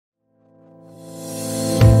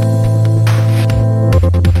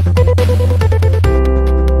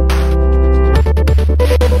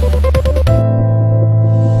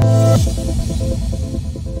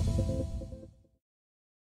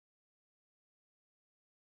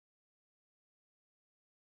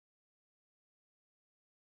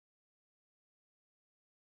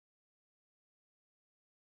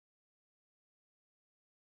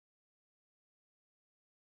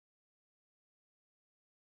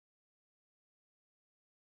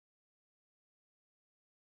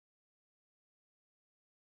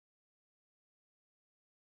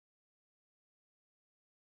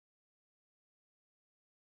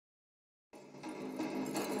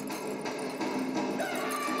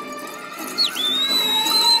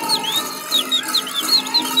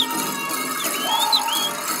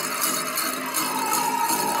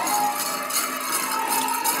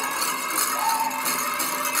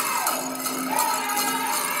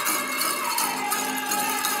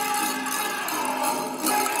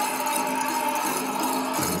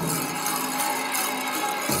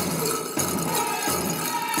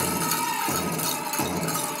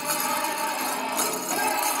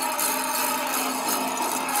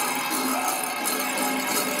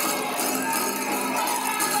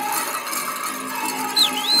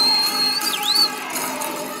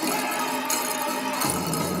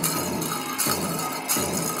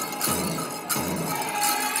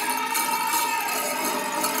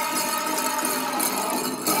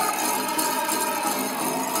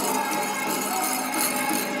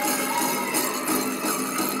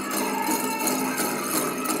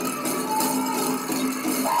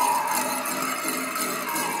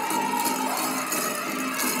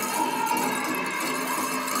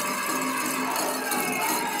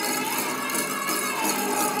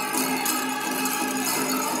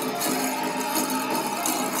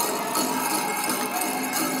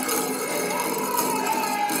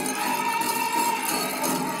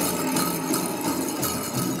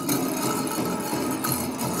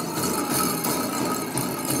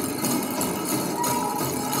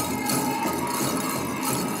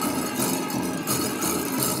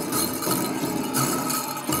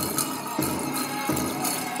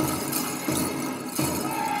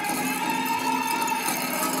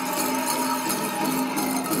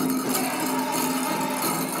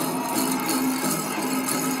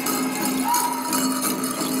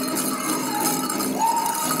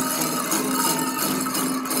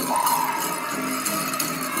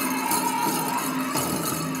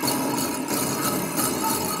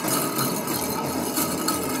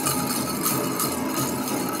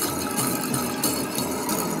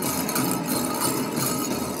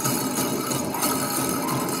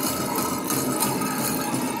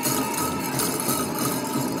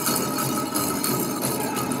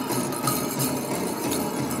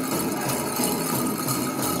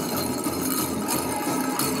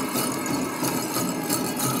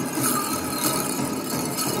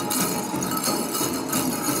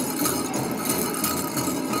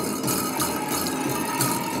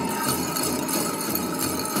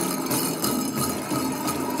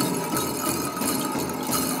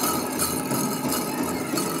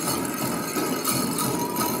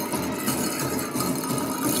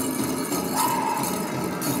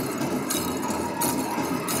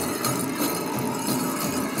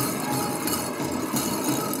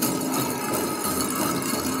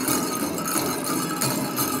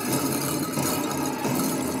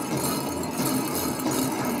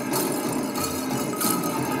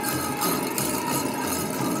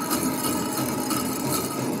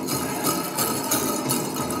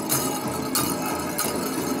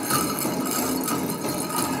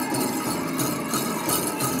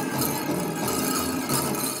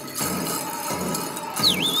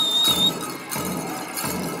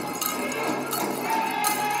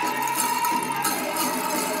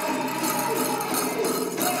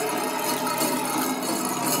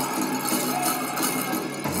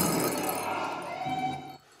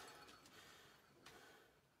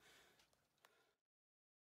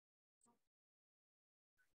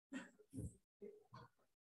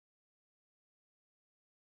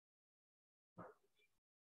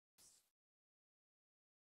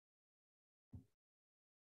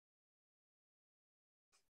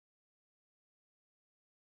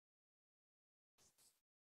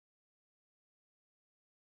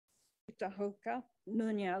Tahuka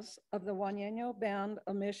Nunez of the Juaneño Band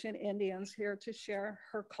of Mission Indians here to share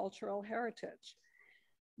her cultural heritage.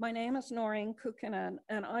 My name is Noreen Kukkonen,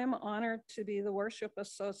 and I'm honored to be the worship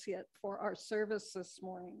associate for our service this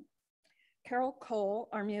morning. Carol Cole,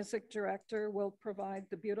 our music director, will provide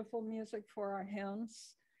the beautiful music for our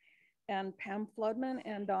hymns, and Pam Floodman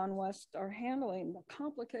and Don West are handling the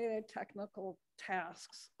complicated technical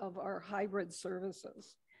tasks of our hybrid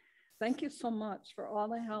services. Thank you so much for all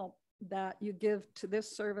the help that you give to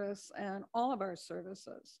this service and all of our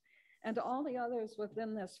services, and to all the others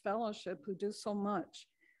within this fellowship who do so much.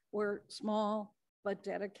 We're small but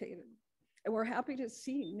dedicated, and we're happy to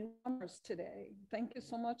see newcomers today. Thank you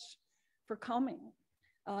so much for coming.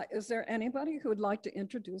 Is there anybody who would like to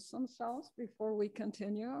introduce themselves before we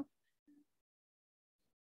continue?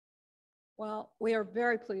 Well, we are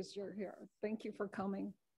very pleased you're here. Thank you for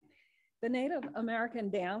coming. The Native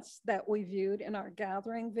American dance that we viewed in our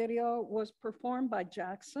gathering video was performed by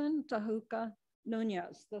Jacque Tahuka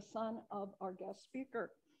Nunez, the son of our guest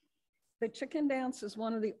speaker. The chicken dance is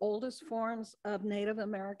one of the oldest forms of Native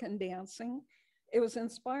American dancing. It was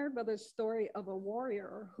inspired by the story of a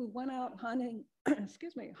warrior who went out hunting,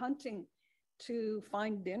 hunting to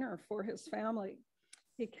find dinner for his family.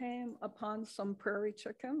 He came upon some prairie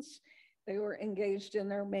chickens. They were engaged in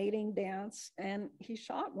their mating dance, and he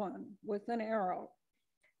shot one with an arrow.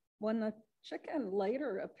 When the chicken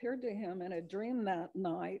later appeared to him in a dream that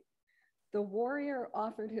night, the warrior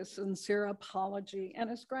offered his sincere apology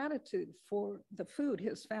and his gratitude for the food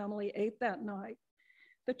his family ate that night.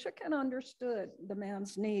 The chicken understood the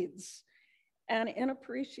man's needs, and in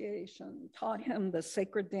appreciation taught him the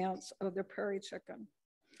sacred dance of the prairie chicken.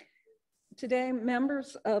 Today,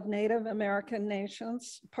 members of Native American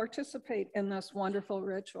nations participate in this wonderful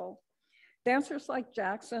ritual. Dancers like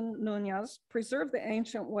Jacque Nunez preserve the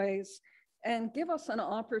ancient ways and give us an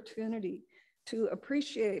opportunity to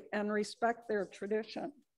appreciate and respect their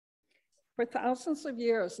tradition. For thousands of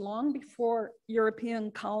years, long before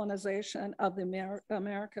European colonization of the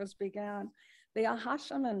Americas began, the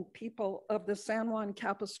Acjachemen people of the San Juan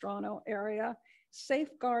Capistrano area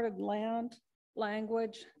safeguarded land,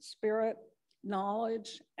 language, spirit,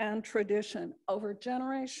 knowledge, and tradition over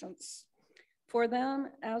generations. For them,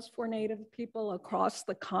 as for Native people across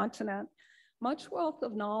the continent, much wealth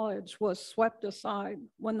of knowledge was swept aside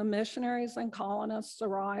when the missionaries and colonists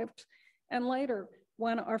arrived, and later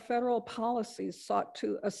when our federal policies sought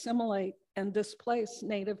to assimilate and displace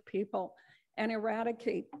Native people and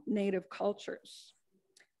eradicate Native cultures.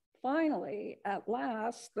 Finally, at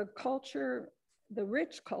last, the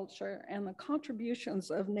rich culture and the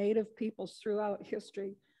contributions of Native peoples throughout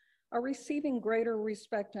history are receiving greater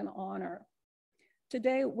respect and honor.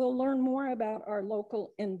 Today, we'll learn more about our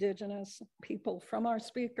local indigenous people from our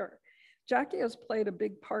speaker. Jackie has played a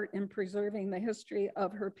big part in preserving the history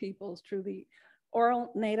of her peoples through the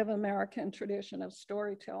oral Native American tradition of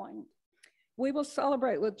storytelling. We will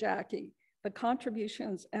celebrate with Jackie the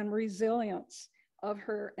contributions and resilience of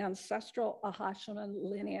her ancestral Acjachemen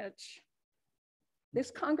lineage. This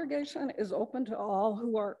congregation is open to all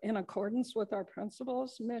who are in accordance with our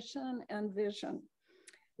principles, mission, and vision.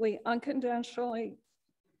 We unconditionally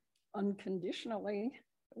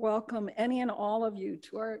welcome any and all of you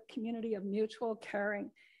to our community of mutual caring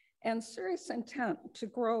and serious intent to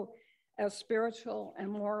grow as spiritual and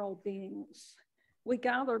moral beings. We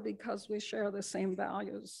gather because we share the same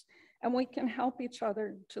values, and we can help each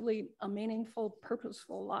other to lead a meaningful,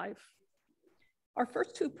 purposeful life. Our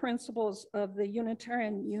first two principles of the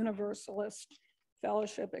Unitarian Universalist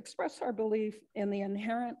Fellowship express our belief in the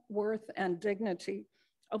inherent worth and dignity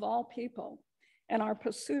of all people and our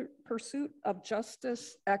pursuit of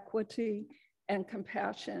justice, equity, and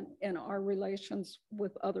compassion in our relations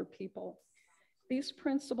with other people. These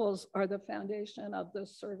principles are the foundation of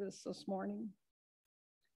this service this morning.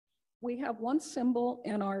 We have one symbol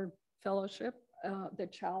in our fellowship, the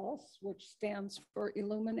chalice, which stands for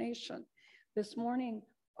illumination. This morning,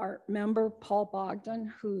 our member, Paul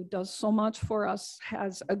Bogdan, who does so much for us,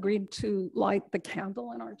 has agreed to light the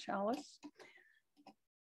candle in our chalice.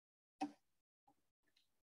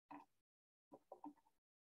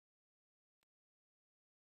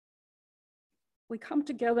 We come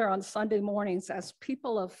together on Sunday mornings as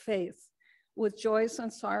people of faith with joys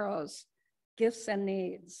and sorrows, gifts and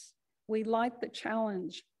needs. We light the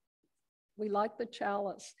challenge. We light the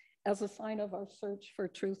chalice as a sign of our search for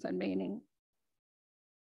truth and meaning.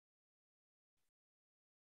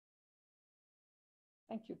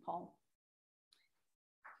 Thank you, Paul.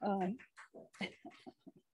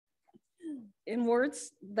 In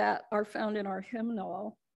words that are found in our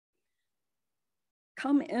hymnal,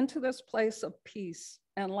 Come into this place of peace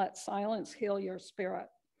and let silence heal your spirit.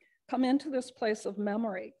 Come into this place of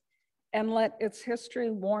memory and let its history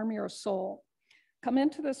warm your soul. Come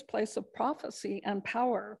into this place of prophecy and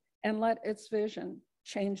power and let its vision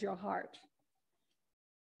change your heart.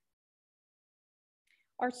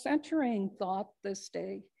 Our centering thought this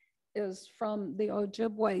day is from the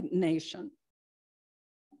Ojibwe Nation.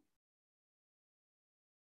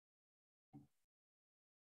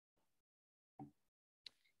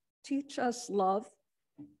 Teach us love,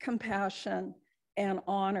 compassion, and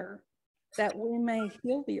honor, that we may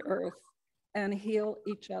heal the earth and heal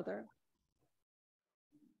each other.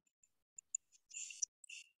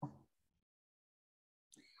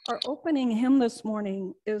 Our opening hymn this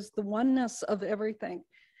morning is The Oneness of Everything.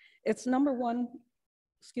 It's number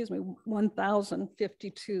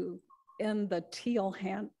 1052 in the Teal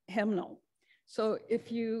hymnal. So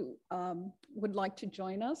if you would like to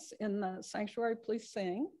join us in the sanctuary, please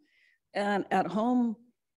sing. And at home,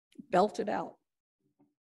 belt it out.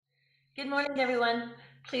 Good morning, everyone.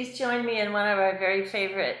 Please join me in one of our very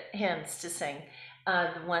favorite hymns to sing,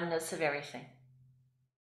 The Oneness of Everything.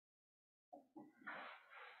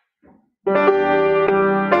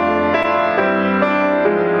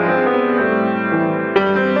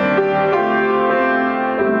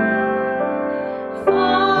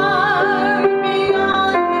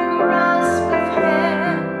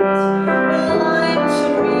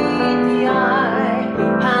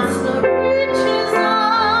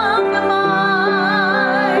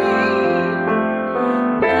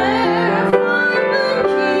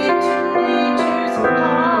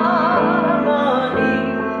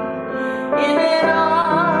 In it all.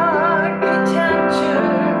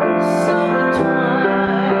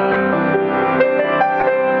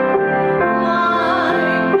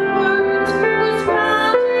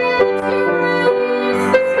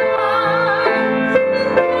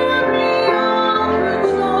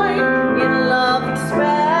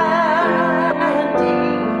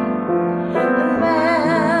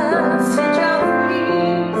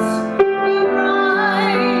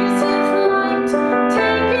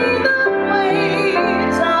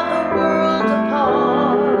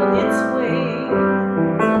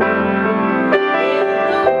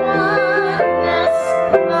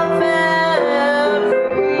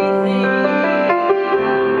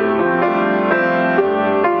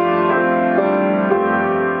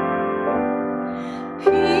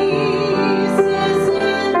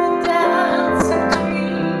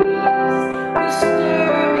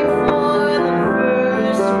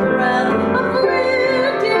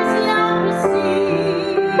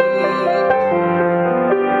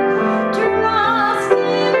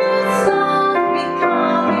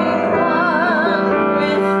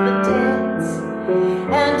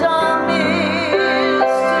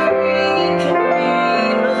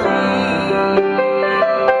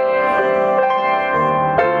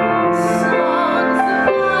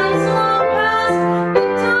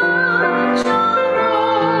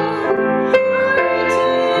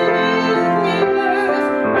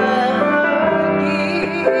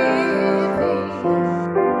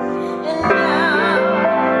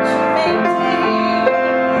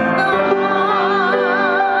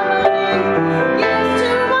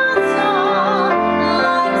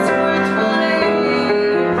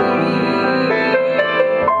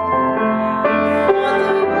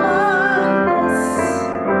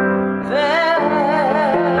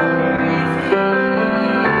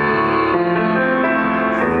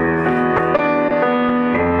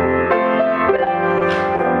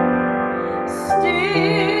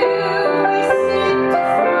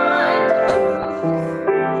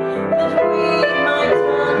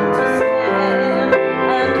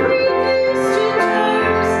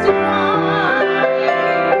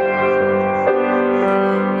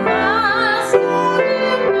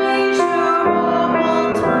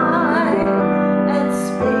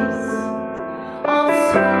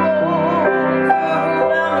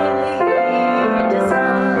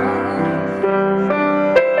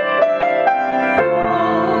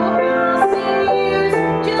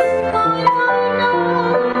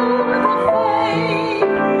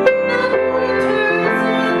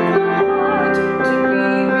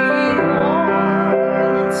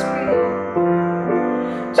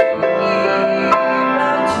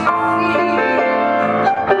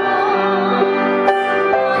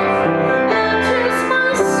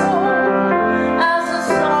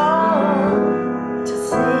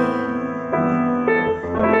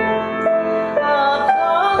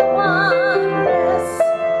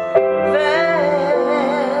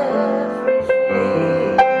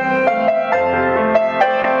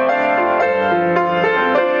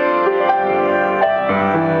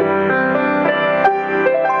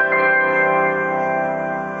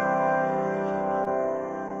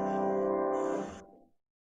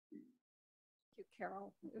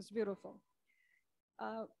 carol. It's beautiful.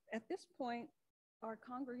 At this point, our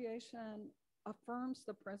congregation affirms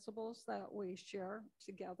the principles that we share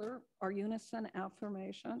together, our unison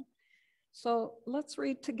affirmation. So let's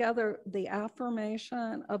read together the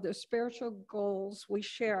affirmation of the spiritual goals we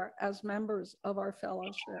share as members of our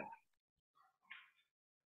fellowship.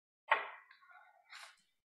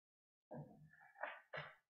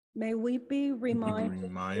 May we be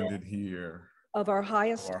reminded here of our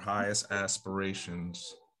highest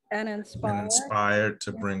aspirations and inspired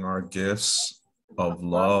to bring our gifts of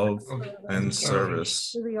love and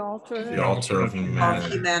service to the the altar of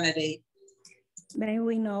humanity. May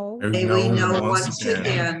we know once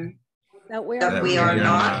again that we that are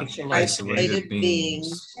not isolated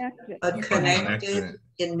beings, connected but connected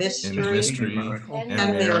in in mystery mystery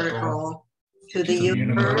and miracle to the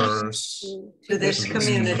universe, to this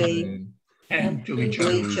community, and to each to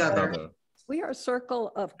other. each other. We are a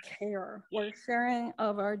circle of care where sharing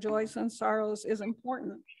of our joys and sorrows is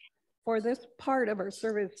important. For this part of our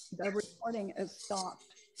service, the recording is stopped.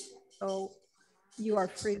 So you are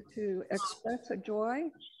free to express a joy,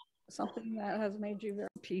 something that has made you very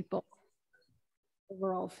people.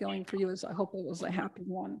 Overall feeling for you is I hope it was a happy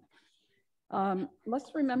one.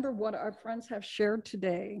 Let's remember what our friends have shared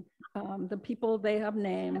today, the people they have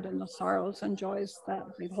named and the sorrows and joys that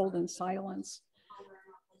we hold in silence.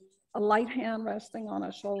 A light hand resting on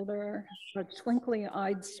a shoulder, a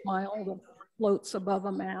twinkly-eyed smile that floats above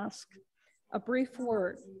a mask, a brief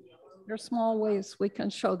word. There are small ways we can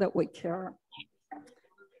show that we care.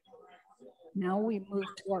 Now we move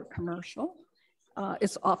to our commercial.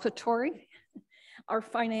 It's offertory. Our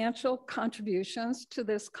financial contributions to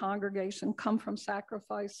this congregation come from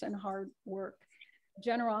sacrifice and hard work.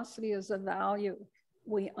 Generosity is a value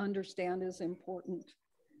we understand is important.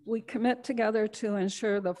 We commit together to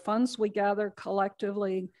ensure the funds we gather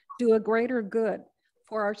collectively do a greater good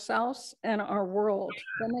for ourselves and our world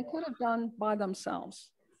than they could have done by themselves.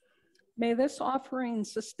 May this offering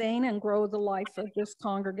sustain and grow the life of this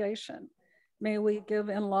congregation. May we give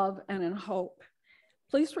in love and in hope.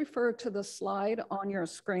 Please refer to the slide on your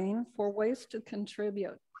screen for ways to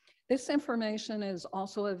contribute. This information is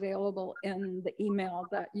also available in the email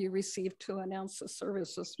that you received to announce the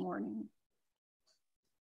service this morning.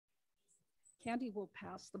 Candy will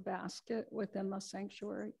pass the basket within the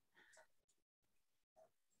sanctuary.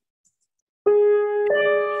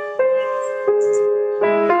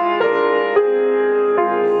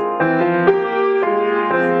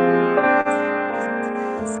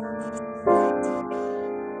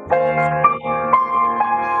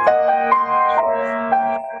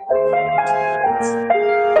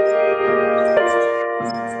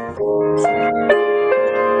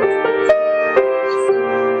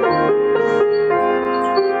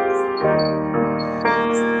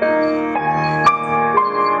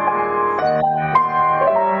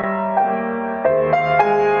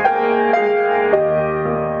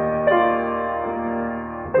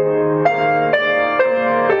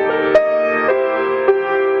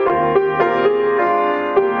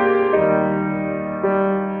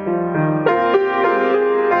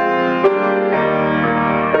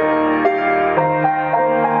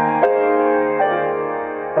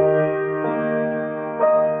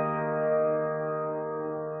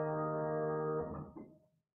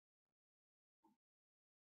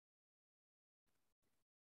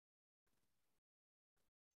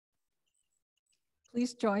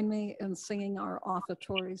 Please join me in singing our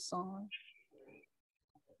offertory song.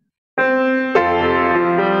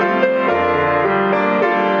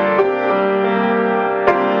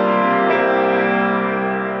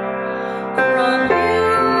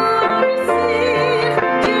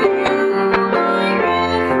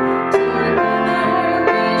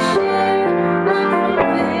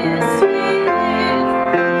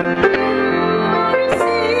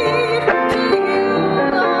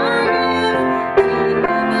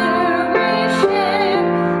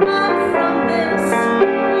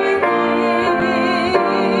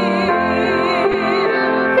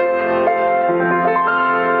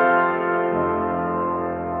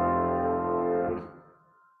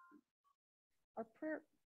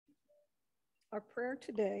 Our prayer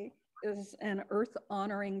today is an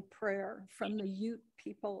earth-honoring prayer from the Ute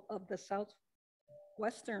people of the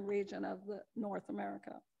southwestern region of North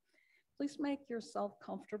America. Please make yourself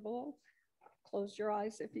comfortable. Close your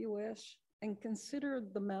eyes if you wish, and consider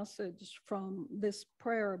the message from this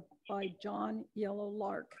prayer by John Yellow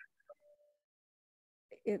Lark.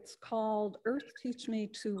 It's called Earth Teach Me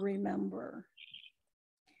to Remember.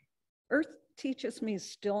 Earth teaches me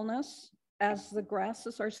stillness as the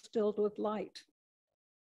grasses are stilled with light.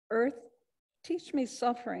 Earth teach me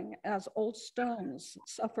suffering as old stones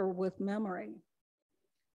suffer with memory.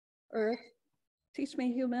 Earth, teach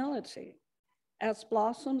me humility as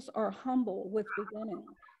blossoms are humble with beginning.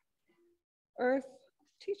 Earth,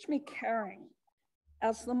 teach me caring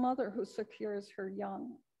as the mother who secures her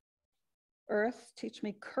young. Earth, teach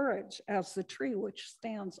me courage as the tree which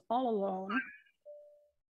stands all alone.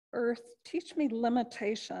 Earth, teach me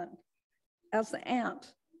limitation as the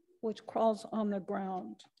ant which crawls on the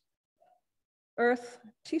ground. Earth,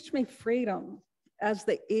 teach me freedom as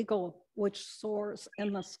the eagle which soars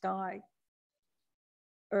in the sky.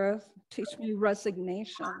 Earth, teach me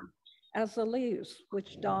resignation as the leaves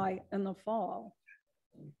which die in the fall.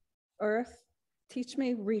 Earth, teach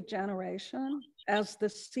me regeneration as the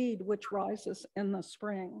seed which rises in the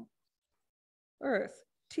spring. Earth,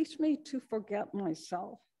 teach me to forget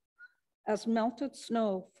myself as melted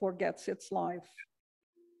snow forgets its life.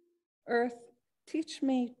 Earth, teach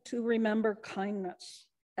me to remember kindness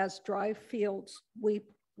as dry fields weep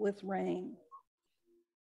with rain.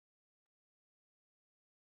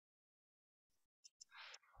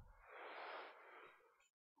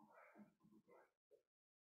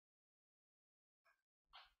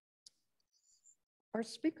 Our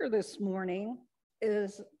speaker this morning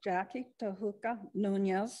is Jacque Tahuka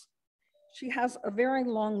Nunez. She has a very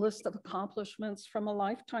long list of accomplishments from a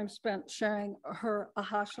lifetime spent sharing her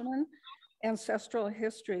Acjachemen ancestral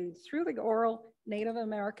history through the oral Native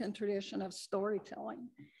American tradition of storytelling.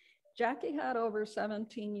 Jacque had over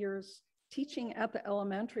 17 years teaching at the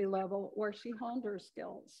elementary level where she honed her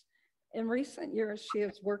skills. In recent years, she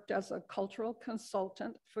has worked as a cultural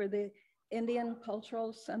consultant for the Indian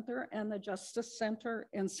Cultural Center and the Justice Center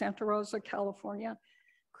in Santa Rosa, California,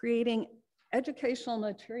 creating educational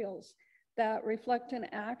materials that reflect an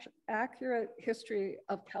accurate history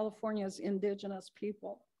of California's indigenous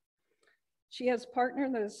people. She has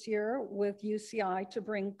partnered this year with UCI to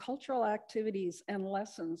bring cultural activities and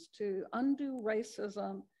lessons to undo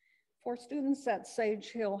racism for students at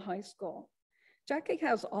Sage Hill High School. Jacque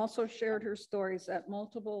has also shared her stories at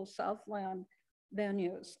multiple Southland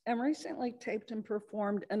venues and recently taped and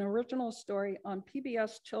performed an original story on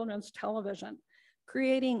PBS Children's Television,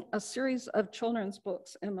 creating a series of children's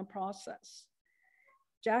books in the process.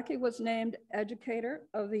 Jacque was named Educator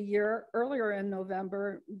of the Year earlier in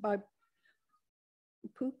November by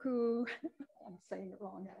Pukuu, I'm saying it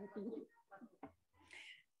wrong,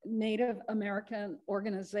 Native American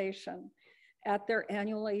organization at their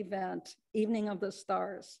annual event, Evening of the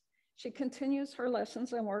Stars. She continues her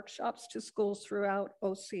lessons and workshops to schools throughout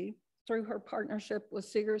OC through her partnership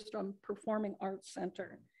with Segerstrom Performing Arts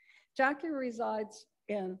Center. Jacque resides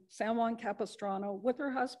in San Juan Capistrano with her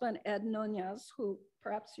husband, Ed Nunez, who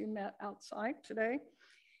perhaps you met outside today,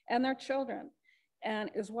 and their children, and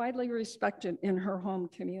is widely respected in her home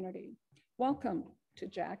community. Welcome to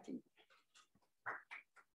Jacque.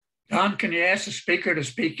 Don, can you ask the speaker to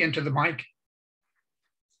speak into the mic?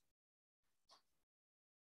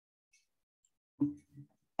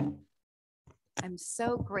 I'm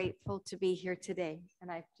so grateful to be here today.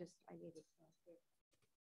 And I needed so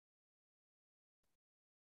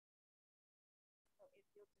if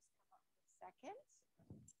you'll just come up for a second.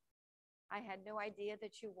 I had no idea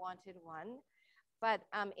that you wanted one, but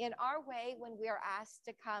in our way, when we are asked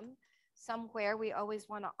to come somewhere, we always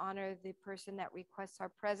want to honor the person that requests our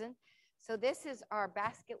present. So this is our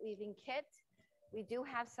basket weaving kit. We do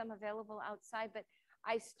have some available outside, but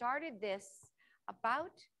I started this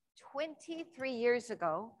about 23 years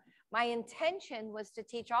ago. My intention was to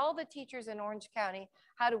teach all the teachers in Orange County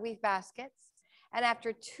how to weave baskets. And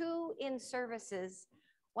after 2 in-services,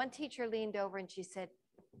 one teacher leaned over and she said,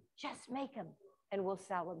 just make them and we'll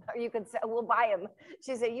sell them. Or you can say, we'll buy them.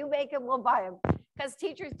 She said, you make them, we'll buy them. Because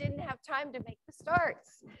teachers didn't have time to make the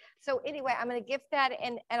starts. So anyway, I'm going to gift that,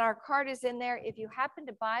 and our card is in there. If you happen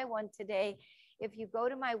to buy one today, if you go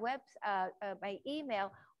to my my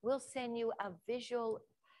email, we'll send you a visual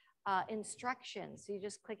instructions. So you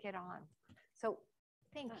just click it on. So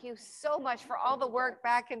thank you so much for all the work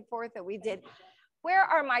back and forth that we did. Where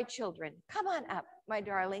are my children? Come on up, my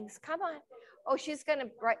darlings. Come on. Oh, she's going to,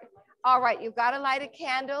 all right, you've got to light a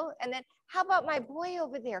candle. And then how about my boy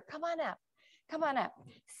over there? Come on up. Come on up.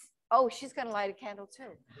 Oh, she's going to light a candle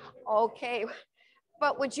too. Okay.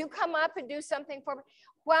 But would you come up and do something for me?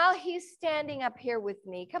 While he's standing up here with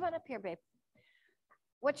me. Come on up here, babe.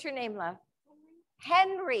 What's your name, love?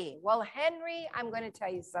 Henry. Well, Henry, I'm going to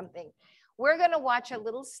tell you something. We're going to watch a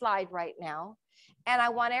little slide right now. And I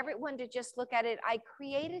want everyone to just look at it. I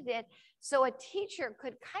created it so a teacher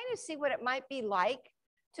could kind of see what it might be like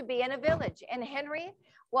to be in a village. And Henry,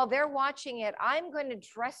 while they're watching it, I'm going to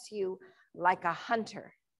dress you like a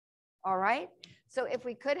hunter. All right. So if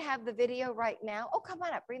we could have the video right now. Oh, come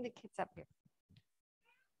on up. Bring the kids up here.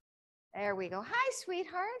 There we go. Hi,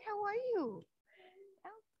 sweetheart. How are you?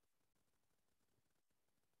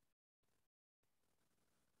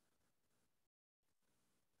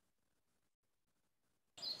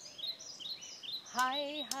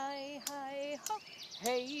 Hi, hi, hi, ho.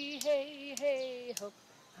 Hey, hey, hey, ho.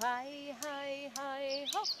 Hi, hi, hi,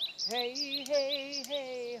 ho. Hey, hey,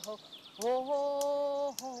 hey, ho.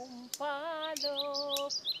 Oh, home palo.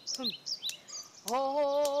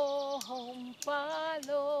 Oh, home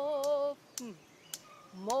palo.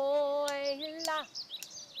 Moila.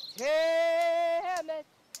 Temet.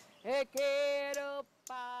 Quiero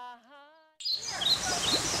pajar.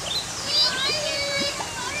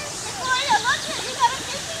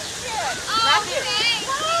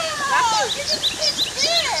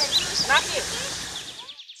 Matthew.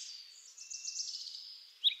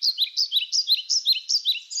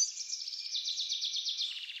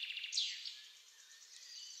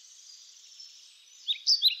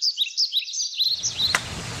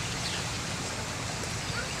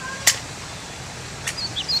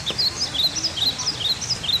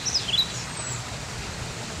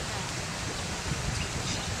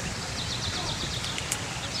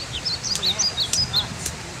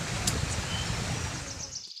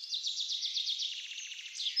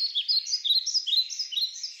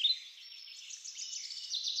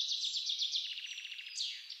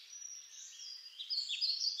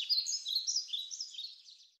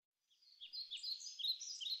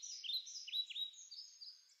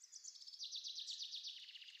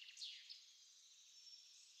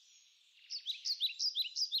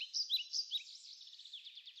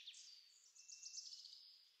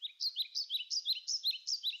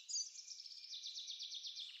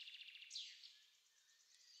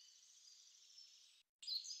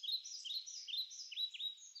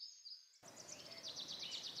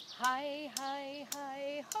 Hi, hi,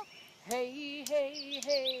 hi, ho. Hey, hey,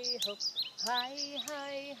 hey, ho. Hi,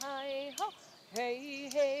 hi, hi, ho. Hey,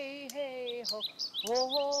 hey, hey, ho.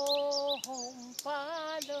 Oh, home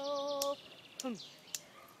palo.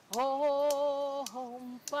 Oh,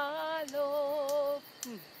 home palo.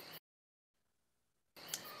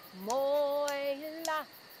 Moila.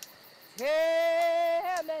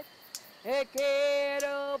 Temet.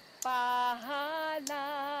 Quiero pahala.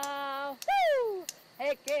 Woo!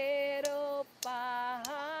 Quiero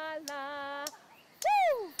pahala.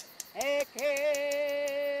 Woo!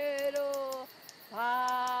 Quiero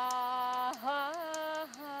pahala.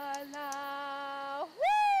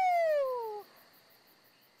 Woo!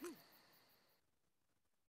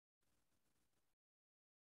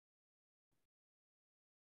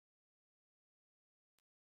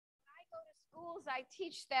 When I go to schools, I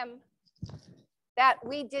teach them that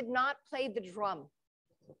we did not play the drum.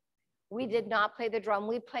 We did not play the drum.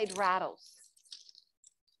 We played rattles.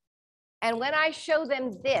 And when I show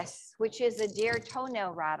them this, which is a deer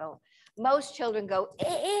toenail rattle, most children go,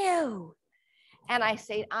 ew. And I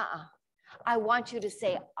say, I want you to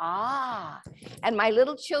say, ah. And my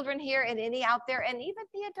little children here and any out there, and even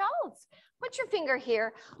the adults, put your finger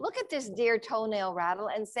here, look at this deer toenail rattle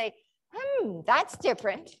and say, that's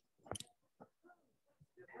different.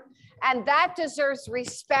 And that deserves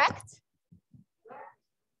respect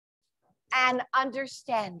and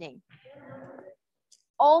understanding.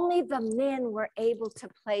 Only the men were able to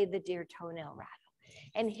play the deer toenail rattle.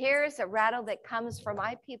 And here's a rattle that comes from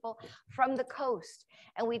my people from the coast.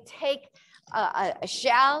 And we take a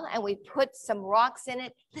shell and we put some rocks in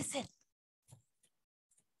it. Listen.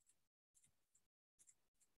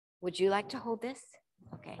 Would you like to hold this?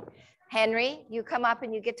 Okay. Henry, you come up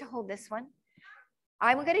and you get to hold this one.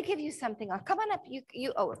 I'm going to give you something. Come on up.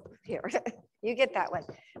 Oh, here. You get that one.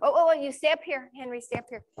 Oh, you stay up here, Henry, stay up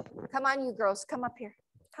here. Come on, you girls, come up here.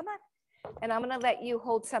 Come on. And I'm going to let you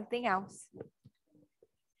hold something else.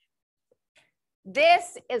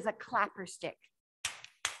 This is a clapper stick.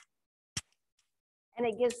 And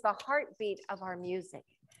it gives the heartbeat of our music.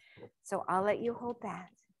 So I'll let you hold that.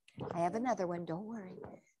 I have another one. Don't worry.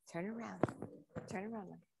 Turn around. Turn around.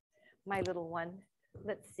 My little one.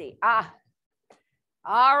 Let's see. All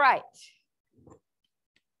right.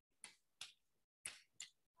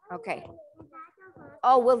 Okay.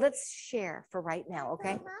 Oh, well, let's share for right now,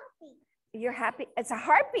 okay? You're happy? It's a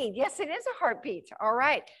heartbeat. Yes, it is a heartbeat. All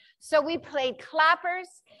right. So we played clappers,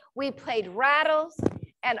 we played rattles,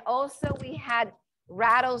 and also we had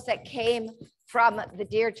rattles that came from the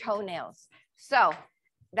deer toenails. So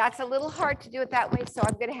that's a little hard to do it that way, so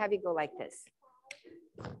I'm going to have you go like this.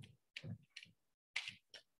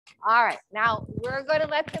 All right, now we're going to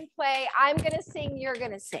let them play. I'm going to sing, you're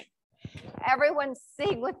going to sing. Everyone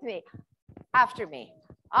sing with me, after me.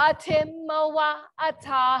 Atimowa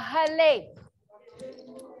atahale.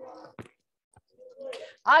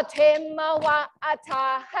 Atimowa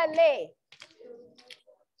atahale.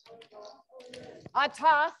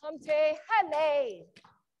 Atahamte hale.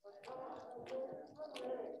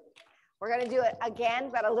 We're going to do it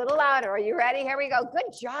again, but a little louder. Are you ready? Here we go.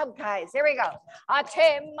 Good job, guys. Here we go.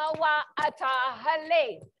 Atimowa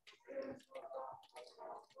atahale.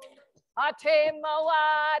 Atimowa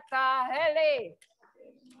atahale.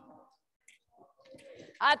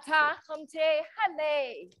 Atahamte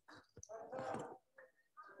hale.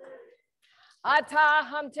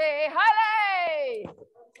 Atahamte hale.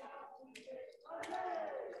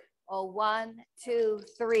 Oh, 1, 2,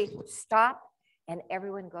 3, stop. And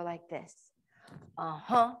everyone go like this.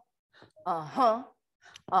 Uh-huh, uh-huh,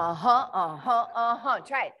 uh-huh, uh-huh, uh-huh.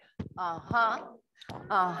 Try it. Uh-huh,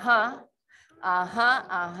 uh-huh, uh-huh,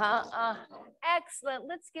 uh-huh. Excellent.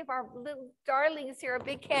 Let's give our little darlings here a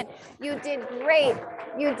big hand. You did great.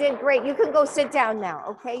 You did great. You can go sit down now,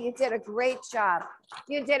 okay? You did a great job.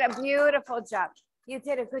 You did a beautiful job. You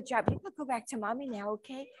did a good job. You can go back to mommy now,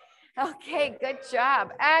 okay? Okay, good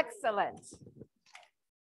job. Excellent.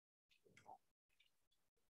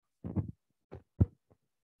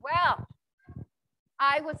 Well,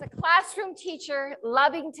 I was a classroom teacher,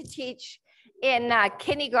 loving to teach in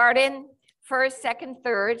kindergarten, first, second,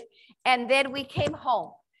 third, and then we came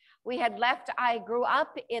home. We had left, I grew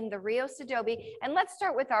up in the Rios Adobe, and let's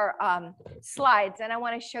start with our slides, and I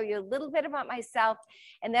want to show you a little bit about myself,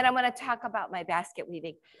 and then I'm going to talk about my basket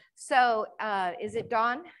weaving. So is it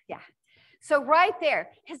Dawn? Yeah. So right there,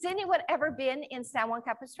 has anyone ever been in San Juan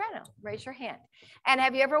Capistrano? Raise your hand. And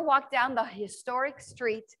have you ever walked down the historic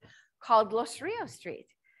street called Los Rios Street?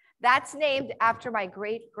 That's named after my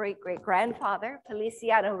great-great-great-grandfather,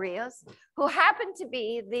 Feliciano Rios, who happened to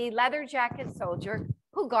be the leather jacket soldier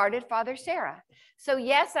who guarded Father Sarah. So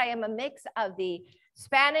yes, I am a mix of the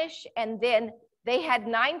Spanish, and then they had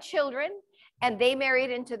 9 children and they married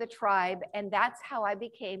into the tribe. And that's how I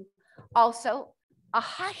became also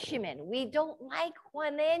Acjachemen. We don't like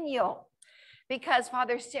Juaneño because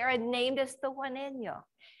Father Sarah named us the Juaneño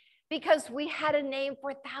because we had a name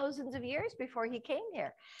for thousands of years before he came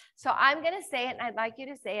here. So I'm going to say it, and I'd like you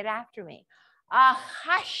to say it after me.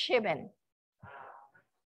 Acjachemen.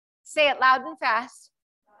 Say it loud and fast.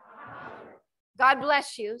 God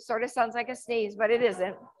bless you. Sort of sounds like a sneeze, but it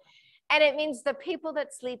isn't. And it means the people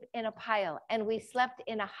that sleep in a pile. And we slept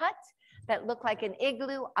in a hut that looked like an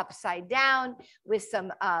igloo upside down with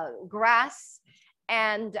some grass.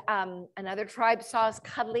 And another tribe saw us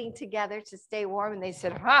cuddling together to stay warm. And they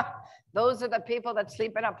said, those are the people that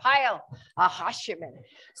sleep in a pile, Acjachemen.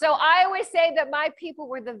 So I always say that my people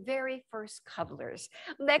were the very first cuddlers.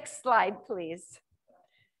 Next slide, please.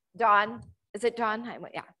 Dawn, is it Dawn?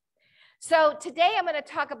 Yeah. So today I'm going to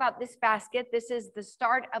talk about this basket. This is the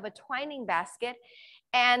start of a twining basket.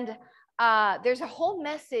 And there's a whole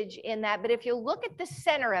message in that, but if you look at the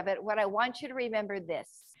center of it, what I want you to remember this.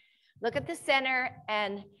 Look at the center,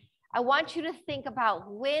 and I want you to think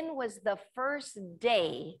about when was the first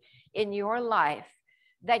day in your life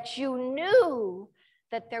that you knew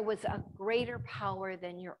that there was a greater power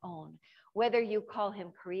than your own, whether you call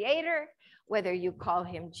him creator, whether you call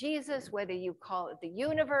him Jesus, whether you call it the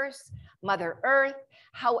universe, Mother Earth,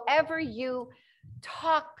 however you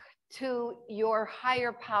talk to your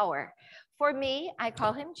higher power. For me, I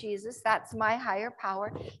call him Jesus. That's my higher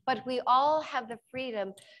power. But we all have the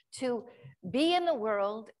freedom to be in the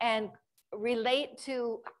world and relate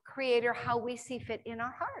to Creator how we see fit in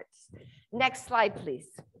our hearts. Next slide, please.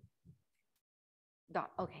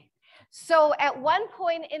 Okay. So at one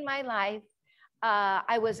point in my life,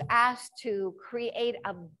 I was asked to create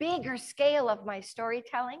a bigger scale of my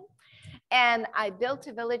storytelling. And I built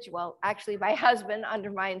a village. Well, actually, my husband, under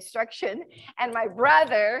my instruction, and my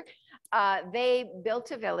brother, they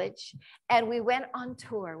built a village, and we went on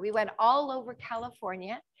tour. We went all over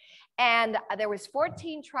California, and there was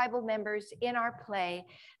 14 tribal members in our play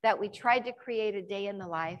that we tried to create a day in the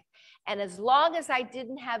life. And as long as I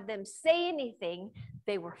didn't have them say anything,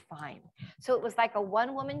 they were fine. So it was like a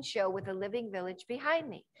one-woman show with a living village behind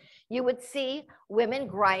me. You would see women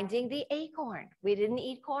grinding the acorn. We didn't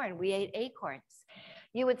eat corn, we ate acorns.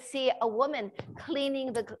 You would see a woman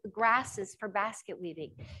cleaning the grasses for basket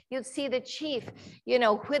weaving. You'd see the chief,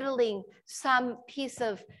 whittling some piece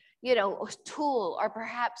of, tool, or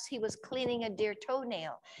perhaps he was cleaning a deer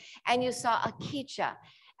toenail. And you saw a kicha.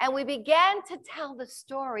 And we began to tell the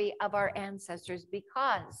story of our ancestors,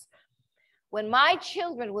 because when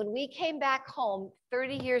we came back home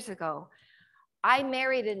 30 years ago, I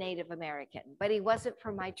married a Native American, but he wasn't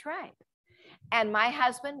from my tribe. And my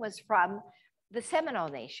husband was from the Seminole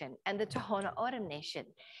Nation and the Tohono O'odham Nation.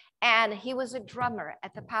 And he was a drummer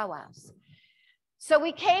at the powwows. So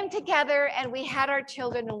we came together and we had our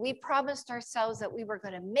children, and we promised ourselves that we were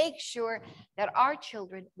going to make sure that our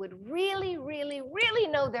children would really, really, really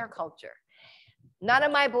know their culture. None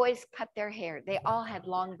of my boys cut their hair. They all had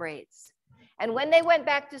long braids. And when they went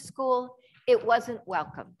back to school, it wasn't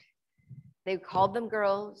welcomed. They called them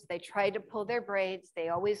girls. They tried to pull their braids. They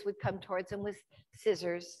always would come towards them with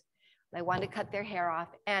scissors. They wanted to cut their hair off.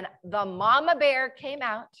 And the mama bear came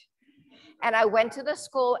out, and I went to the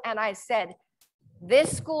school and I said,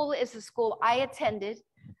 this school is a school I attended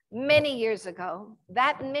many years ago.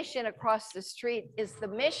 That mission across the street is the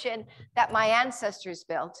mission that my ancestors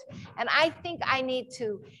built. And I think I need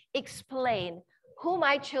to explain who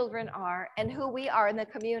my children are and who we are in the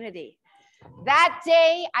community. That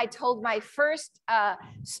day, I told my first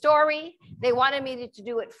story. They wanted me to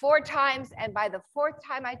do it 4 times. And by the 4th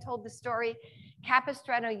time I told the story,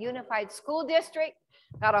 Capistrano Unified School District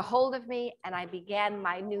got a hold of me, and I began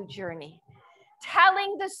my new journey,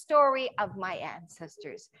 telling the story of my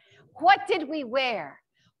ancestors. What did we wear?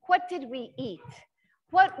 What did we eat?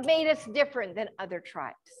 What made us different than other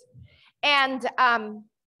tribes? And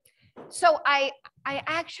so I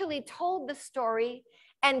actually told the story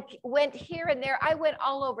and went here and there. I went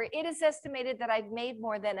all over. It is estimated that I've made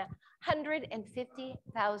more than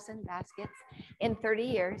 150,000 baskets in 30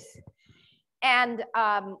 years. And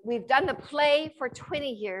we've done the play for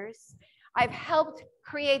 20 years. I've helped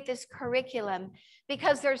create this curriculum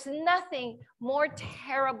because there's nothing more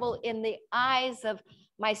terrible in the eyes of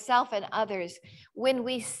myself and others when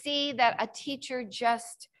we see that a teacher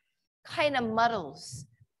just kind of muddles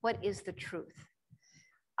what is the truth.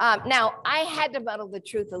 Now, I had to muddle the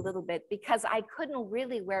truth a little bit because I couldn't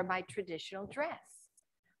really wear my traditional dress.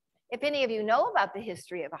 If any of you know about the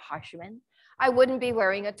history of Acjachemen, I wouldn't be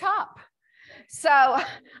wearing a top. So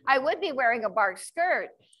I would be wearing a bark skirt,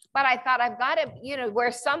 but I thought I've got to,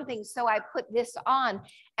 wear something. So I put this on,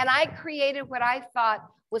 and I created what I thought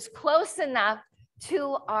was close enough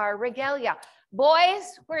to our regalia.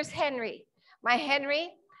 Boys, where's Henry? My Henry,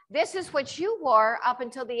 this is what you wore up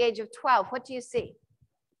until the age of 12. What do you see?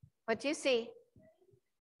 What do you see?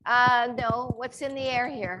 No, what's in the air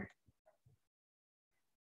here?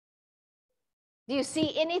 Do you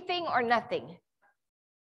see anything or nothing?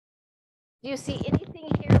 Do you see anything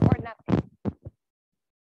here or nothing?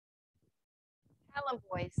 Tell them,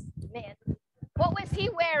 boys, men. What was he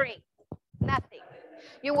wearing? Nothing.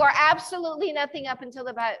 You wore absolutely nothing up until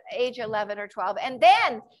about age 11 or 12. And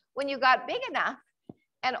then when you got big enough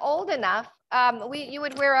and old enough, you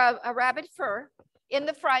would wear a rabbit fur in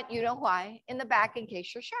the front, you know why, in the back in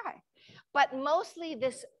case you're shy. But mostly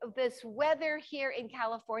this weather here in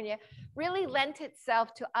California really lent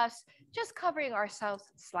itself to us just covering ourselves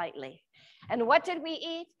slightly. And what did we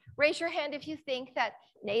eat? Raise your hand if you think that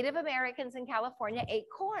Native Americans in California ate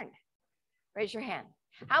corn. Raise your hand.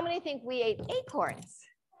 How many think we ate acorns?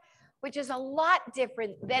 Which is a lot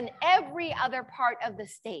different than every other part of the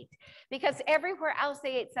state, because everywhere else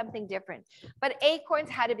they ate something different. But acorns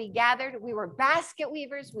had to be gathered. We were basket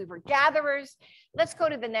weavers. We were gatherers. Let's go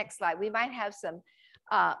to the next slide. We might have some,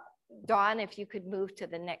 Dawn, if you could move to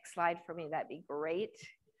the next slide for me, that'd be great.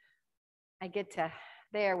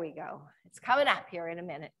 There we go. It's coming up here in a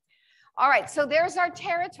minute. All right, so there's our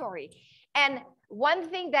territory. And one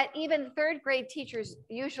thing that even 3rd grade teachers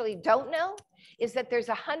usually don't know is that there's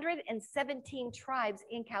 117 tribes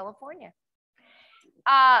in California.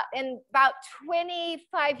 And about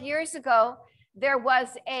 25 years ago, there was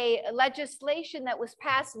a legislation that was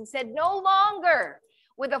passed and said no longer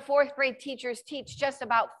would the 4th grade teachers teach just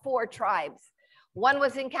about 4 tribes. One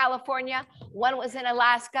was in California, one was in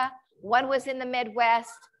Alaska, one was in the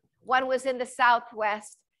Midwest, one was in the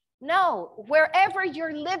Southwest. No, wherever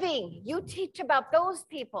you're living, you teach about those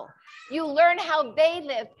people. You learn how they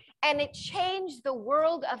live. And it changed the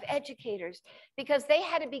world of educators because they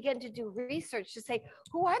had to begin to do research to say,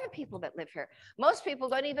 who are the people that live here? Most people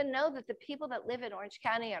don't even know that the people that live in Orange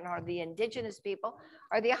County and are the indigenous people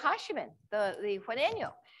are the Acjachemen, the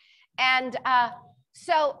Juaneño. And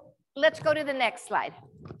so let's go to the next slide.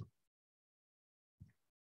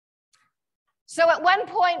 So at one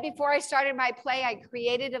point before I started my play, I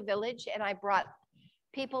created a village and I brought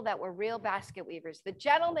people that were real basket weavers. The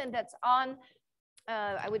gentleman that's on,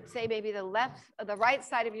 I would say maybe the right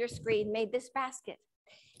side of your screen made this basket.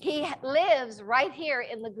 He lives right here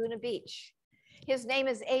in Laguna Beach. His name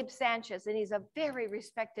is Abe Sanchez, and he's a very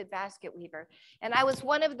respected basket weaver. And I was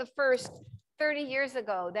one of the first 30 years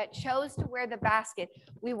ago that chose to wear the basket.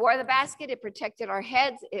 We wore the basket, it protected our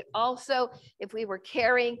heads. It also, if we were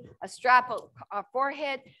carrying a strap on our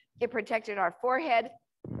forehead, it protected our forehead.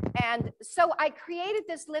 And so I created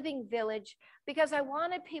this living village because I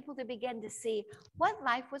wanted people to begin to see what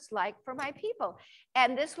life was like for my people.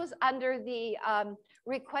 And this was under the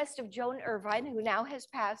request of Joan Irvine, who now has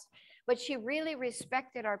passed, but she really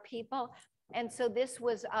respected our people. And so this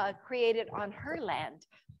was created on her land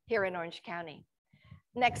here in Orange County.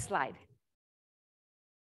 Next slide.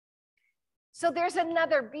 So there's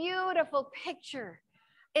another beautiful picture.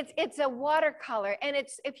 It's a watercolor, and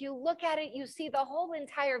if you look at it, you see the whole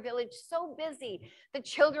entire village so busy. The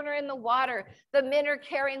children are in the water. The men are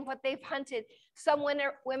carrying what they've hunted. Some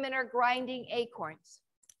women are grinding acorns.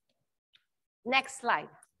 Next slide.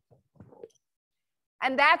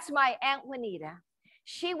 And that's my Aunt Juanita.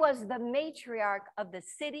 She was the matriarch of the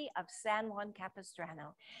city of San Juan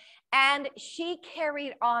Capistrano. And she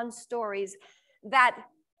carried on stories that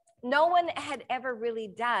no one had ever really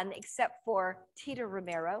done except for Tita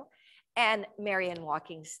Romero and Marion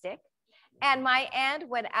Walking Stick. And my aunt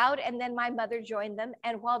went out, and then my mother joined them.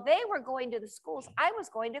 And while they were going to the schools, I was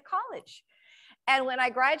going to college. And when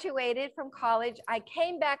I graduated from college, I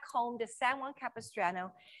came back home to San Juan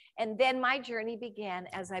Capistrano. And then my journey began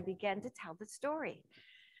as I began to tell the story.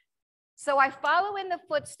 So I follow in the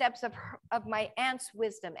footsteps of my aunt's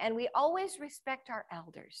wisdom, and we always respect our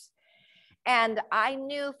elders. And I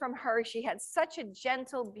knew from her, she had such a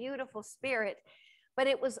gentle, beautiful spirit, but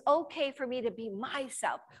it was okay for me to be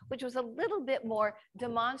myself, which was a little bit more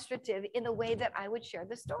demonstrative in the way that I would share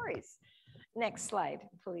the stories. Next slide,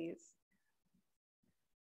 please.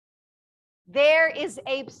 There is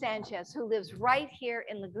Abe Sanchez, who lives right here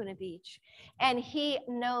in Laguna Beach, and he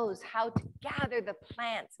knows how to gather the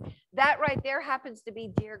plants. That right there happens to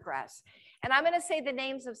be deer grass. And I'm going to say the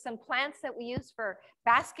names of some plants that we use for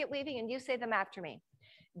basket weaving, and you say them after me.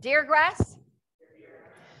 Deer grass,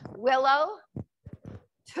 willow,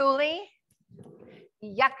 tule,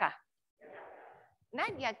 yucca.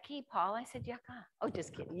 Not yucky, Paul. I said yucca. Oh,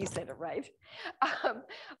 just kidding. You said it right.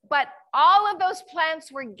 But all of those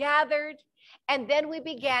plants were gathered, and then we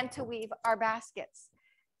began to weave our baskets.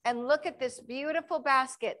 And look at this beautiful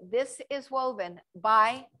basket. This is woven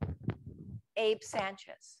by Abe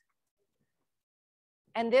Sanchez.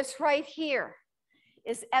 And this right here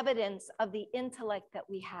is evidence of the intellect that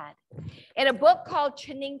we had. In a book called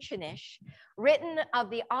Juaneño, written of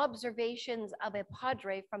the observations of a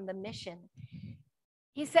padre from the mission,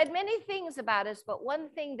 he said many things about us, but one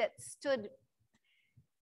thing that stood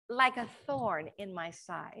like a thorn in my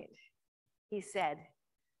side, he said,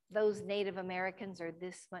 those Native Americans are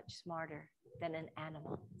this much smarter than an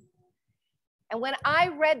animal. And when I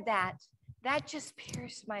read that, that just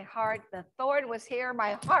pierced my heart. The thorn was here,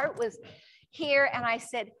 my heart was here. And I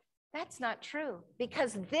said, that's not true,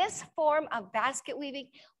 because this form of basket weaving,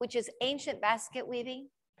 which is ancient basket weaving,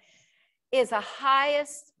 is a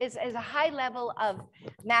high level of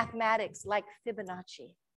mathematics like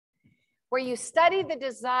Fibonacci, where you study the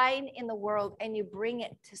design in the world and you bring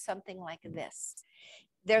it to something like this.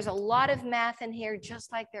 There's a lot of math in here,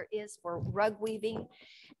 just like there is for rug weaving.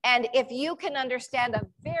 And if you can understand a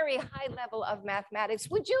very high level of mathematics,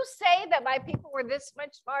 would you say that my people were this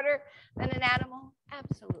much smarter than an animal?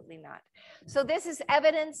 Absolutely not. So this is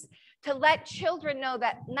evidence to let children know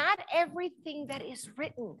that not everything that is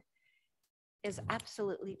written is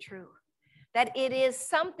absolutely true, that it is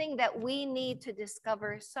something that we need to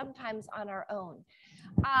discover sometimes on our own.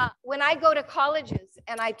 When I go to colleges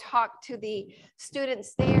and I talk to the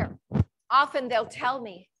students there, often they'll tell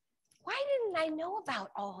me, why didn't I know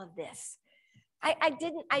about all of this?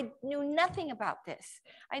 I knew nothing about this.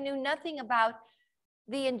 I knew nothing about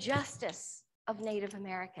the injustice of Native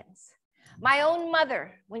Americans. My own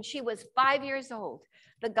mother, when she was 5 years old,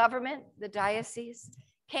 the government, the diocese,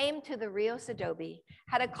 came to the Rios Adobe,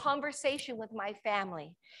 had a conversation with my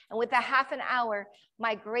family. And with a half an hour,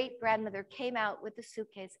 my great-grandmother came out with the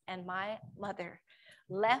suitcase, and my mother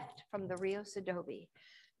left from the Rios Adobe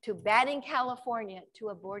to Banning, California, to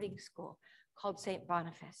a boarding school called St.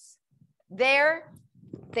 Boniface. There,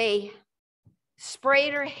 they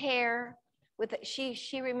sprayed her hair with,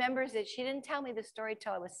 she remembers it. She didn't tell me the story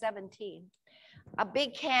till I was 17. A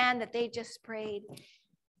big can that they just sprayed.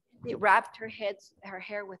 They wrapped her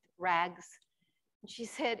hair with rags. And she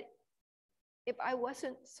said, if I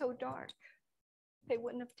wasn't so dark, they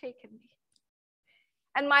wouldn't have taken me.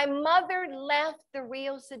 And my mother left the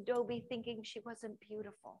Rios Adobe thinking she wasn't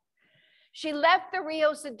beautiful. She left the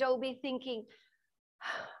Rios Adobe thinking,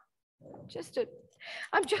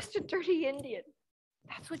 I'm just a dirty Indian.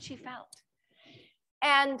 That's what she felt.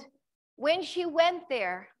 And when she went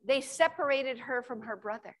there, they separated her from her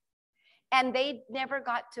brother, and they never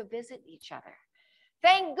got to visit each other.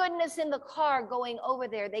 Thank goodness in the car going over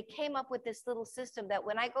there, they came up with this little system that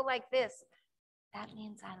when I go like this, that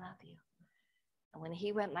means I love you. And when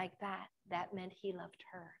he went like that, that meant he loved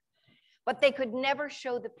her. But they could never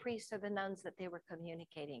show the priests or the nuns that they were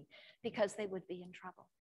communicating because they would be in trouble.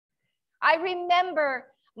 I remember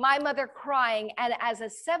my mother crying, and as a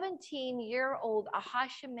 17-year-old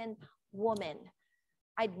Acjachemen woman,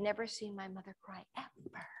 I'd never seen my mother cry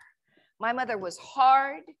ever. My mother was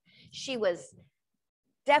hard. She was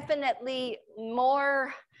definitely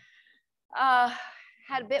more,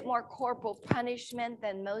 had a bit more corporal punishment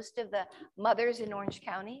than most of the mothers in Orange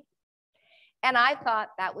County. And I thought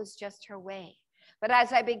that was just her way. But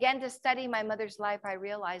as I began to study my mother's life, I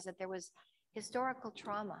realized that there was historical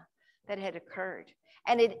trauma that had occurred,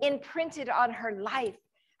 and it imprinted on her life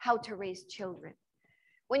how to raise children.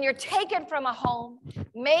 When you're taken from a home,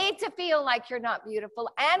 made to feel like you're not beautiful,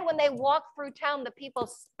 and when they walk through town, the people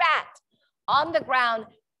spat on the ground,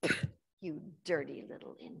 you dirty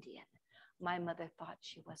little Indian. My mother thought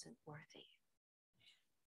she wasn't worthy.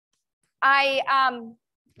 I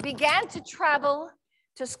began to travel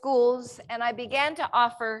to schools, and I began to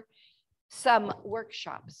offer some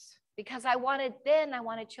workshops because I wanted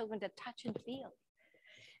children to touch and feel.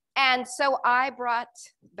 And so I brought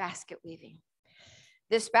basket weaving.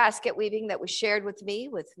 This basket weaving that was shared with me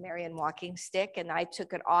with Marian Walking Stick, and I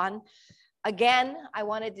took it on. Again, I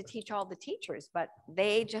wanted to teach all the teachers, but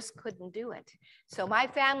they just couldn't do it. So my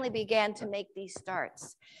family began to make these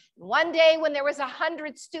starts. One day when there was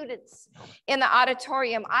 100 students in the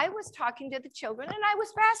auditorium, I was talking to the children and I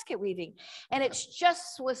was basket weaving. And it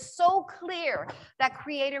just was so clear that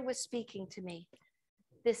Creator was speaking to me.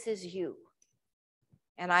 This is you.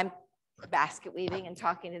 And I'm basket weaving and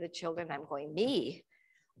talking to the children. I'm going, me,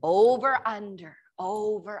 over, under,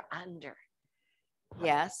 over, under.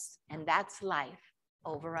 Yes, and that's life,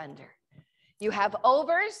 over, under. You have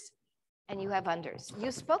overs and you have unders.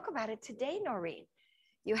 You spoke about it today, Noreen.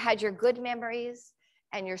 You had your good memories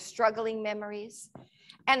and your struggling memories.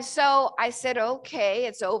 And so I said, okay,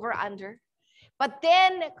 it's over, under. But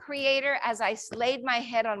then Creator, as I laid my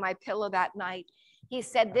head on my pillow that night, he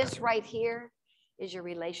said, this right here is your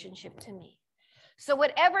relationship to me. So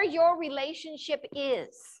whatever your relationship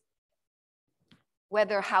is,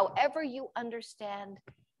 however you understand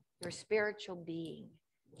your spiritual being,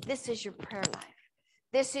 this is your prayer life.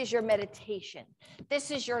 This is your meditation. This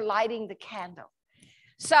is your lighting the candle.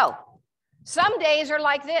 So some days are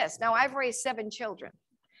like this. Now I've raised 7 children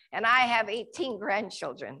and I have 18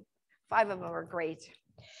 grandchildren. 5 of them are great.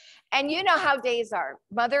 And you know how days are.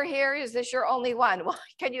 Mother here, is this your only one? Well,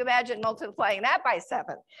 can you imagine multiplying that by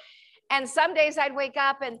 7? And some days I'd wake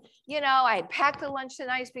up and, I had packed the lunch the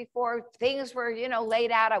night before. Things were,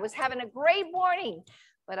 laid out. I was having a great morning.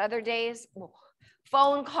 But other days,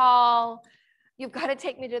 phone call, you've got to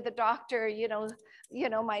take me to the doctor.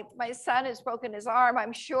 My son has broken his arm,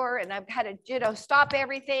 I'm sure. And I've had to, stop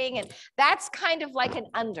everything. And that's kind of like an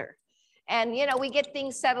under. And, we get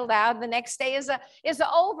things settled out. The next day is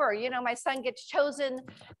over. My son gets chosen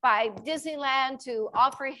by Disneyland to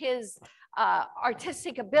offer his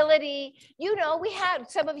artistic ability. We had,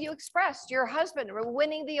 some of you expressed your husband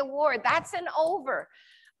winning the award. That's an over.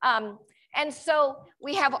 And so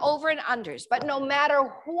we have over and unders, but no matter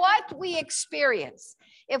what we experience,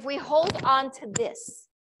 if we hold on to this,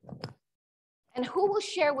 and who will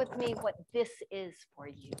share with me what this is for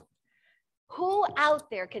you? Who out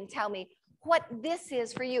there can tell me what this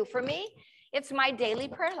is for you? For me, it's my daily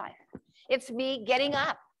prayer life. It's me getting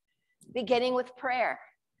up, beginning with prayer.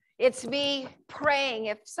 It's me praying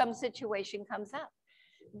if some situation comes up.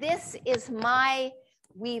 This is my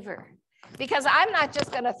weaver, because I'm not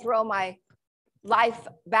just going to throw my life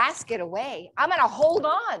basket away. I'm going to hold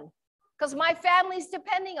on because my family's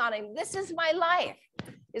depending on him. This is my life.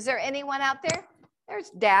 Is there anyone out there?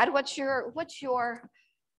 There's Dad. What's your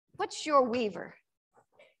weaver?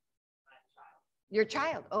 Your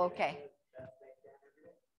child. Oh, okay.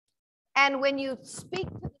 And when you speak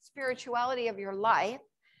to the spirituality of your life,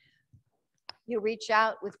 you reach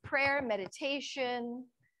out with prayer, meditation.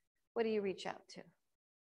 What do you reach out to?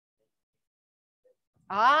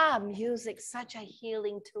 Music, such a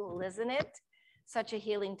healing tool, isn't it? Such a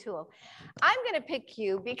healing tool. I'm going to pick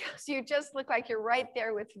you because you just look like you're right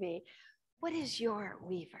there with me. What is your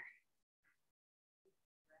weaver?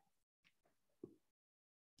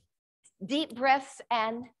 Deep breaths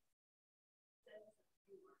and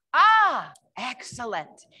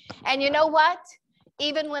excellent. And you know what?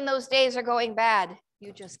 Even when those days are going bad,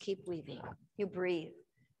 you just keep weaving. You breathe,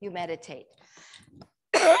 you meditate.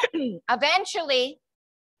 Eventually,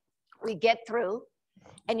 we get through.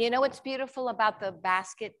 And you know what's beautiful about the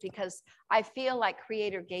basket, because I feel like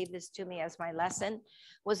Creator gave this to me as my lesson,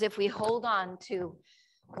 was if we hold on to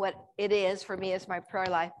what it is for me as my prayer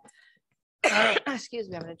life. Excuse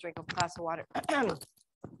me, I'm going to drink a glass of water.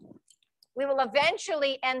 We will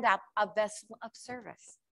eventually end up a vessel of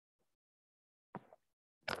service.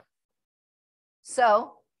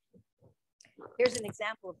 So here's an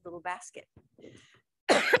example of a little basket.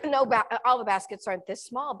 No, all the baskets aren't this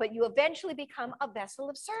small, but you eventually become a vessel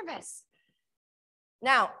of service.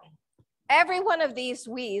 Now, every one of these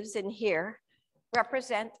weaves in here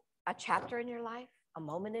represent a chapter in your life, a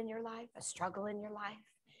moment in your life, a struggle in your life.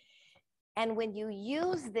 And when you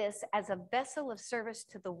use this as a vessel of service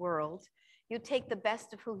to the world, you take the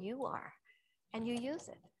best of who you are and you use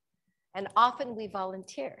it. And often we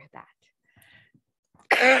volunteer that.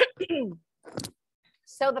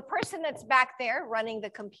 So the person that's back there running the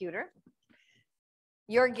computer,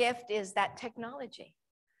 your gift is that technology,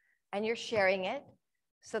 and you're sharing it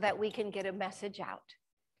so that we can get a message out.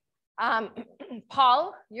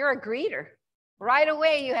 Paul, you're a greeter. Right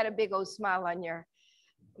away, you had a big old smile on your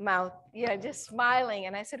mouth, you know, just smiling.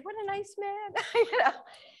 And I said, what a nice man. You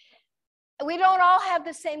know, we don't all have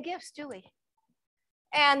the same gifts, do we?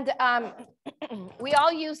 And we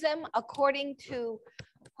all use them according to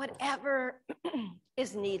whatever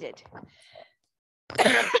is needed.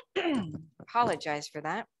 Apologize for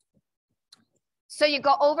that. So you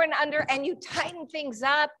go over and under and you tighten things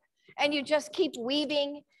up and you just keep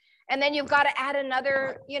weaving. And then you've got to add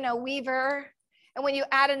another, you know, weaver. And when you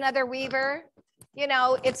add another weaver, you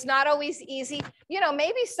know, it's not always easy. You know,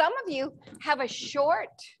 maybe some of you have a short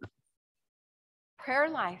prayer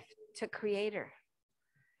life to Creator.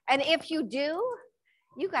 And if you do,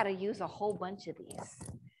 you got to use a whole bunch of these.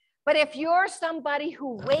 But if you're somebody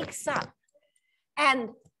who wakes up and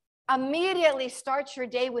immediately starts your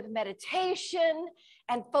day with meditation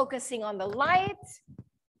and focusing on the light,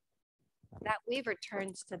 that weaver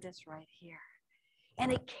turns to this right here.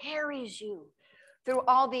 And it carries you through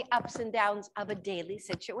all the ups and downs of a daily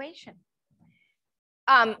situation.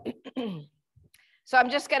 So I'm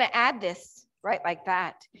just going to add this right like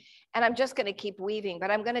that. And I'm just going to keep weaving,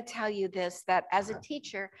 but I'm going to tell you this, that as a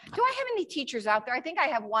teacher, do I have any teachers out there? I think I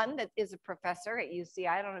have one that is a professor at UC.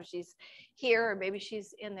 I don't know if she's here or maybe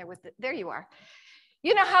she's in there with it. There you are.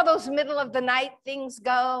 You know how those middle of the night things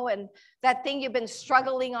go and that thing you've been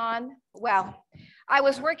struggling on? Well, I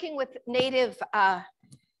was working with Native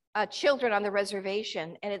children on the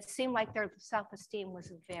reservation, and it seemed like their self-esteem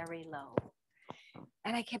was very low.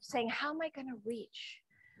 And I kept saying, how am I going to reach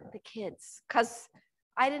the kids? Because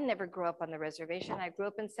I didn't ever grow up on the reservation. I grew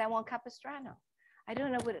up in San Juan Capistrano. I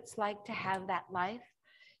don't know what it's like to have that life.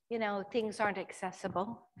 You know, things aren't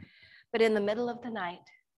accessible. But in the middle of the night,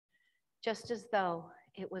 just as though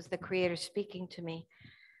it was the Creator speaking to me,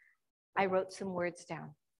 I wrote some words down.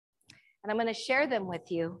 And I'm going to share them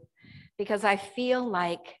with you because I feel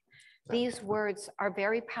like these words are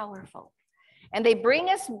very powerful. And they bring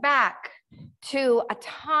us back to a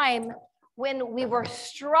time when we were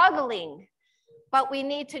struggling, but we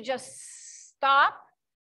need to just stop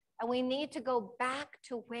and we need to go back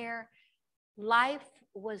to where life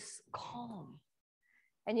was calm.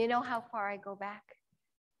 And you know how far I go back?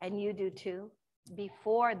 And you do too.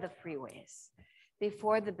 Before the freeways,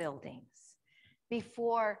 before the buildings,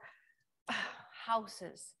 before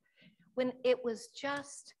houses, when it was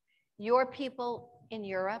just your people in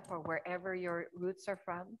Europe or wherever your roots are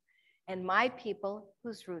from, and my people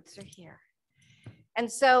whose roots are here.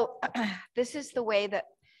 And so this is the way that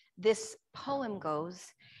this poem goes.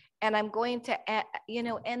 And I'm going to, you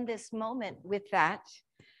know, end this moment with that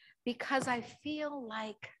because I feel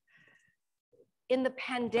like in the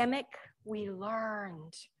pandemic, we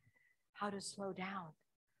learned how to slow down.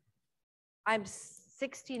 I'm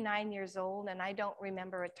 69 years old and I don't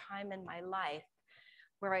remember a time in my life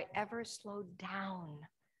where I ever slowed down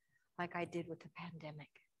like I did with the pandemic.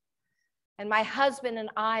 And my husband and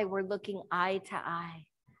I were looking eye to eye.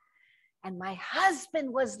 And my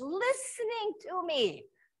husband was listening to me.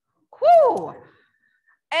 Whew.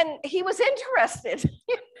 And he was interested,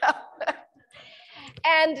 you know.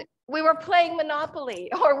 And we were playing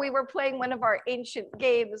Monopoly, or we were playing one of our ancient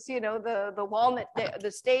games, you know, the walnut,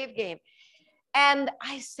 the stave game. And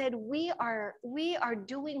I said, we are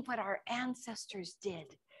doing what our ancestors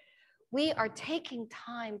did. We are taking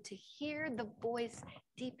time to hear the voice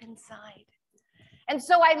deep inside. And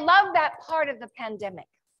so I love that part of the pandemic.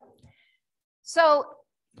 So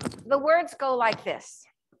the words go like this.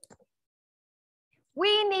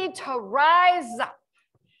 We need to rise up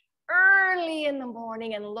early in the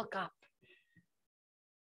morning and look up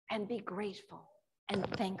and be grateful and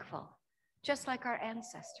thankful, just like our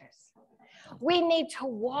ancestors. We need to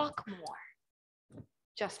walk more,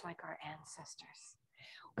 just like our ancestors.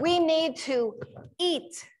 We need to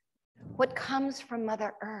eat what comes from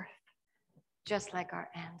Mother Earth, just like our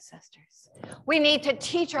ancestors. We need to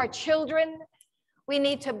teach our children. We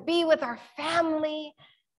need to be with our family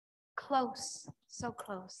close, so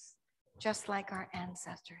close, just like our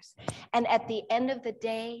ancestors. And at the end of the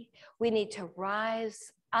day, we need to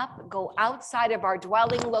rise up, go outside of our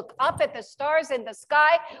dwelling, look up at the stars in the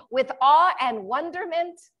sky with awe and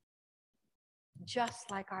wonderment, just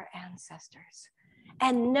like our ancestors.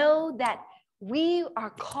 And know that we are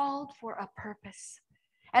called for a purpose.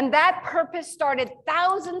 And that purpose started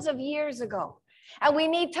thousands of years ago. And we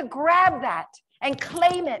need to grab that and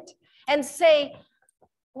claim it and say,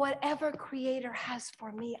 whatever Creator has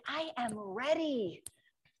for me, I am ready.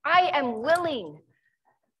 I am willing.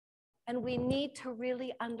 And we need to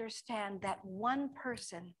really understand that one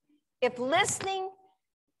person, if listening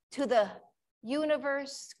to the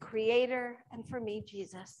universe, Creator, and for me,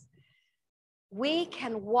 Jesus, we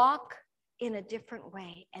can walk in a different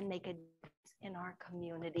way and make a difference in our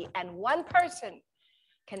community. And one person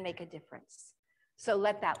can make a difference. So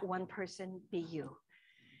let that one person be you.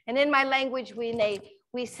 And in my language,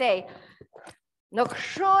 we say,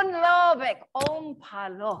 Nokshun lovek om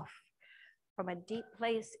palof. From a deep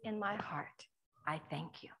place in my heart, I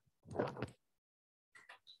thank you. I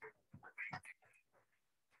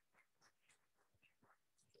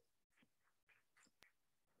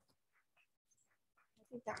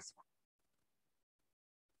think that's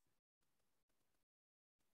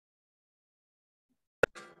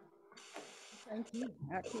Thank you,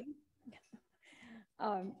 Jacque.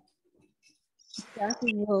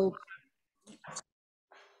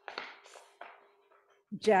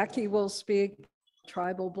 Jacque will speak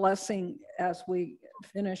tribal blessing as we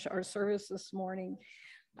finish our service this morning.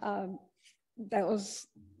 That was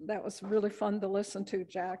really fun to listen to,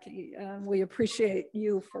 Jacque. We appreciate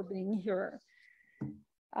you for being here.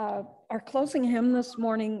 Our closing hymn this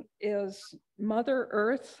morning is Mother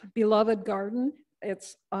Earth, Beloved Garden.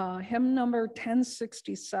 It's hymn number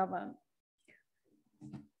 1067.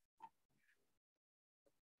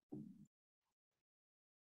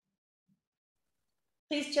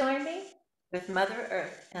 Please join me with Mother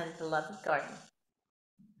Earth and Beloved Garden.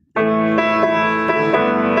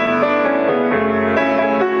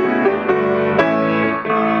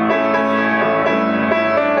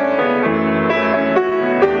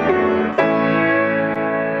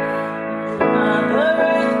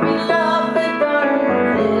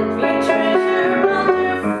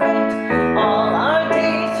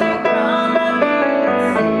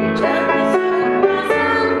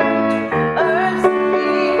 Earth's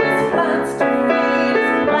sweetest plants to feed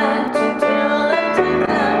us, plant to till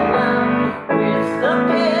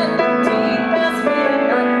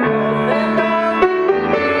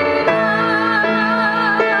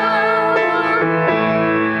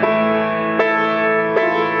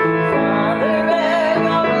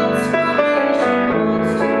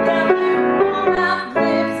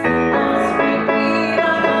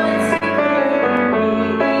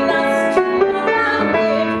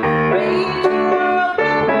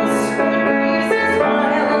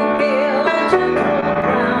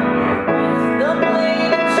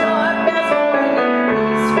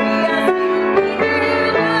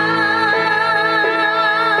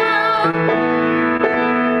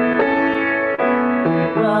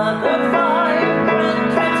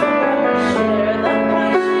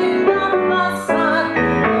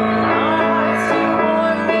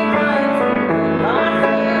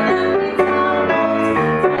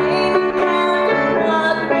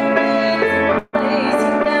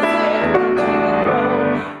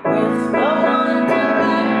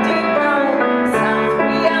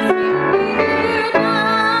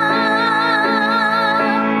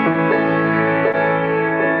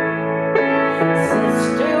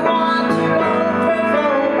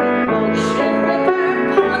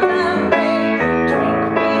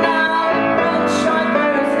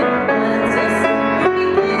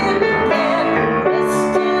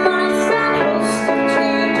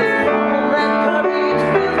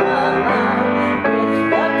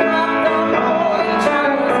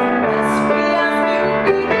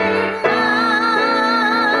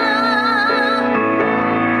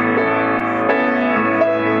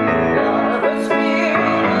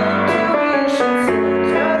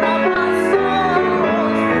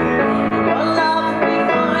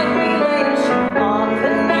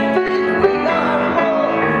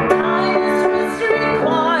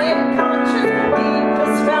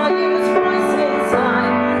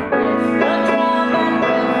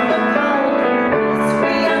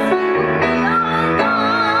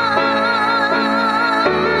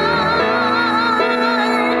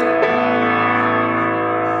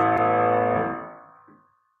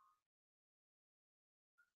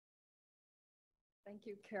Thank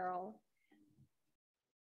you, Carol.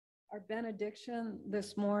 Our benediction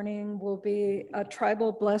this morning will be a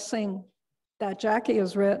tribal blessing that Jackie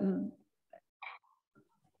has written.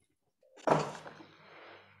 As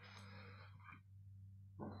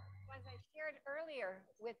I shared earlier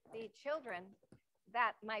with the children,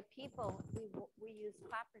 that my people, we use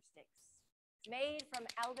clapper sticks made from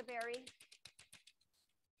elderberry,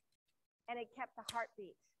 and it kept the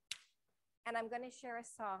heartbeat. And I'm going to share a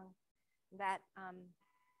song that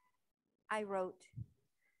I wrote.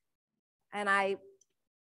 And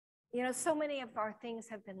so many of our things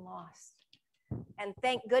have been lost. And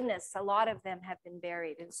thank goodness, a lot of them have been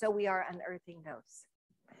buried. And so we are unearthing those.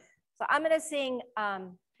 So I'm going to sing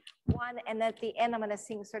one, and at the end, I'm going to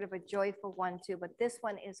sing sort of a joyful one too. But this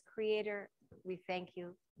one is Creator, we thank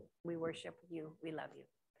you, we worship you, we love you.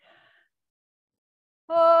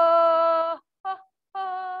 Oh, oh,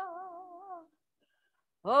 oh,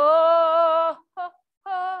 oh,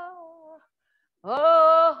 oh,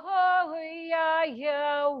 oh, yeah,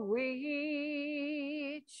 yeah, reach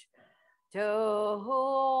to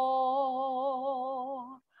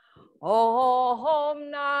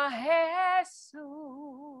na Jesus,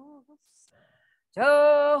 to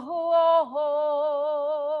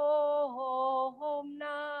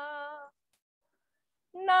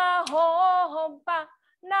na hompa,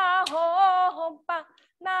 na hompa,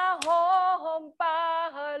 na hompa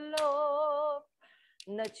lo,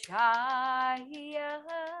 na chaya,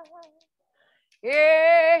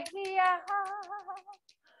 yeah,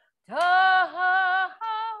 to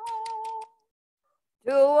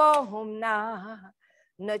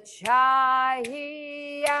na chaya,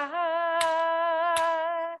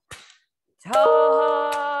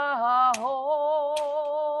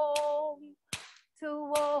 to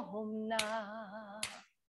na.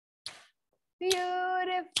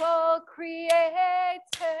 Beautiful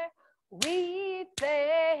Creator, we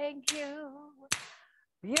thank you.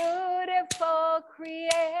 Beautiful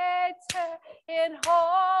Creator, in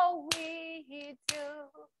all we do,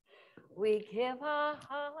 we give our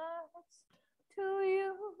hearts to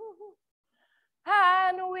you,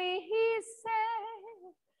 and we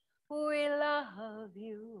say we love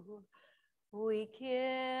you. We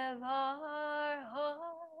give our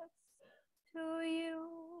hearts to you,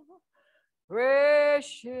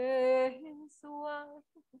 precious one,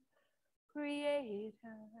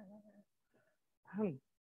 Creator.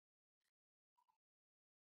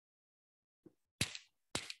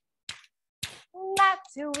 Not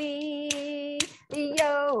to we,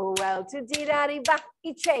 yo, well, to didari ba,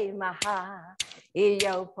 iche maha,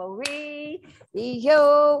 yo, pori,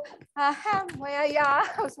 yo, ya.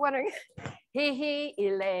 I was wondering, he,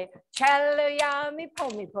 ile, cello, yami,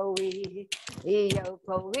 pomi, pori, yo,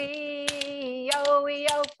 pori,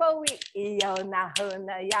 yo, pori, yo,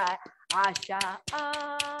 nahuna, ya, asha,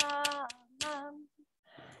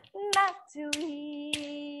 not to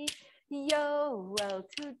we. Yo, well,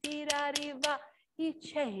 to didariva,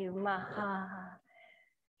 iche maha.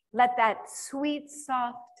 Let that sweet,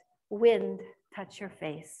 soft wind touch your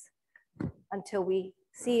face until we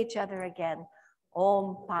see each other again.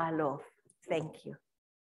 Om Palof. Thank you.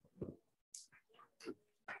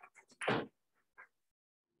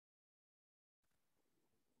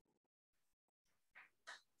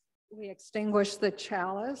 We extinguish the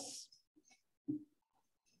chalice.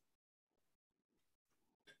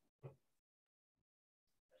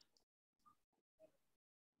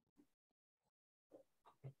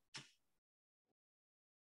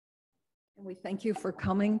 We thank you for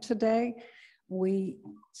coming today. We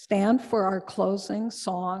stand for our closing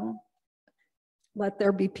song, Let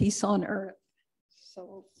There Be Peace on Earth.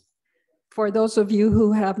 So for those of you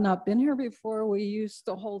who have not been here before, we used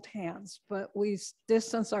to hold hands, but we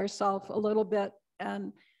distance ourselves a little bit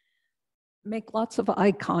and make lots of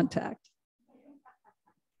eye contact.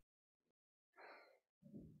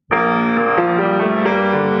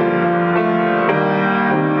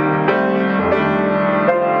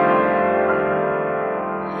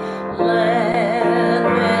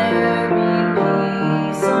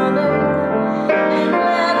 Peace on earth,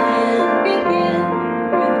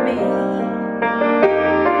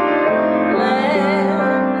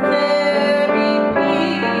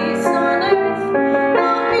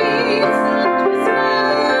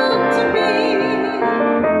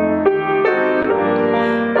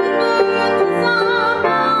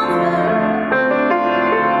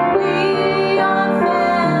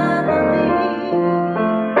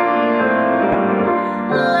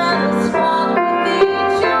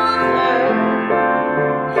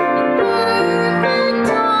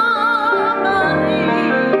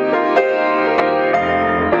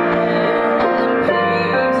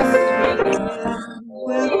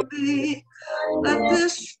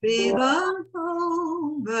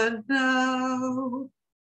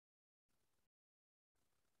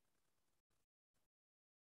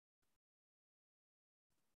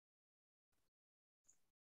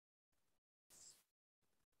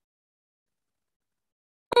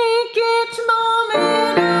 much more.